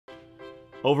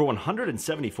Over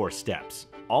 174 steps,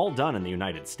 all done in the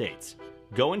United States,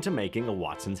 go into making a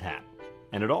Watson's hat,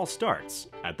 and it all starts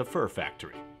at the fur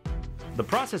factory. The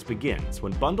process begins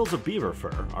when bundles of beaver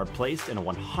fur are placed in a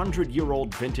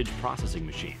 100-year-old vintage processing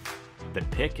machine that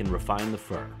pick and refine the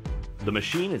fur. The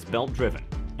machine is belt-driven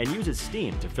and uses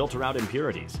steam to filter out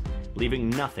impurities, leaving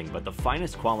nothing but the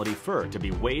finest quality fur to be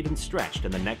weighed and stretched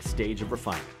in the next stage of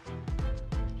refinement.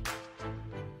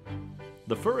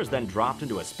 The fur is then dropped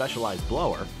into a specialized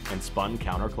blower and spun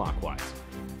counterclockwise,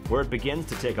 where it begins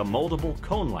to take a moldable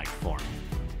cone-like form.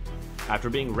 After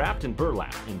being wrapped in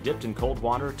burlap and dipped in cold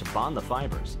water to bond the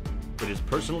fibers, it is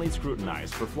personally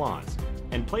scrutinized for flaws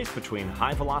and placed between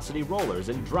high-velocity rollers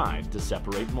and dried to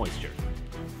separate moisture.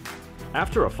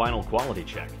 After a final quality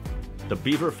check, the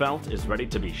beaver felt is ready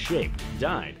to be shaped,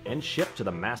 dyed, and shipped to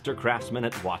the master craftsman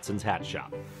at Watson's Hat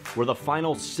Shop, where the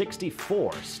final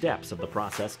 64 steps of the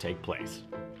process take place.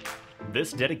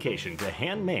 This dedication to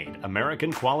handmade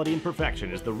American quality and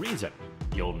perfection is the reason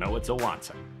you'll know it's a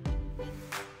Watson.